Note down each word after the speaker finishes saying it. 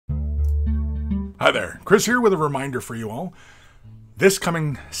Hi there, Chris here with a reminder for you all. This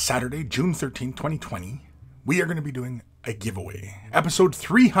coming Saturday, June 13th, 2020, we are going to be doing a giveaway. Episode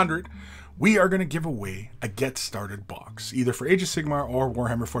 300, we are going to give away a Get Started box, either for Age of Sigmar or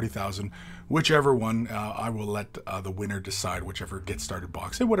Warhammer 40,000, whichever one. I will let the winner decide whichever Get Started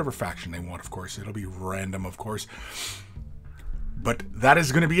box, and whatever faction they want, of course. It'll be random, of course. But that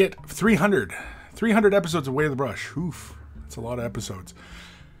is going to be it. 300 episodes of Way of the Brush. Oof, that's a lot of episodes.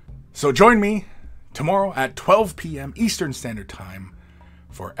 So join me tomorrow at 12 p.m. Eastern Standard Time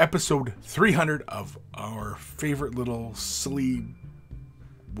for episode 300 of our favorite little silly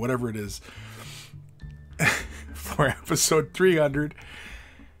whatever it is. For episode 300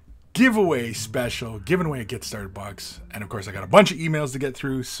 giveaway special, giving away a Get Started box. And of course I got a bunch of emails to get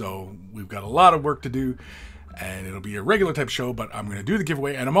through, so we've got a lot of work to do. And it'll be a regular type show, but I'm going to do the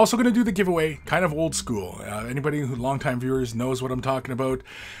giveaway. And I'm also going to do the giveaway kind of old school. Anybody who longtime viewers knows what I'm talking about.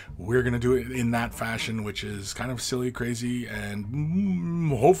 We're going to do it in that fashion, which is kind of silly, crazy,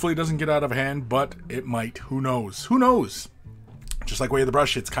 and hopefully doesn't get out of hand, but it might. Who knows? Who knows? Just like Way of the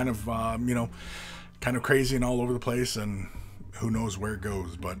Brush, it's kind of, kind of crazy and all over the place, and who knows where it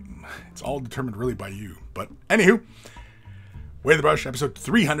goes, but it's all determined really by you. But anywho, Way of the Brush, episode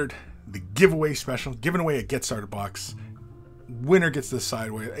 300. The giveaway special, giving away a Get Started box. Winner gets to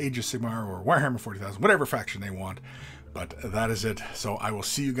decide whether Age of Sigmar or Warhammer 40,000, whatever faction they want. But that is it. So I will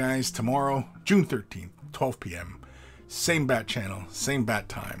see you guys tomorrow, June 13th, 12 p.m. Same bat channel, same bat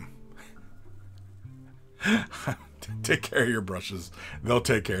time. Take care of your brushes. They'll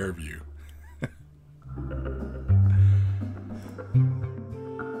take care of you.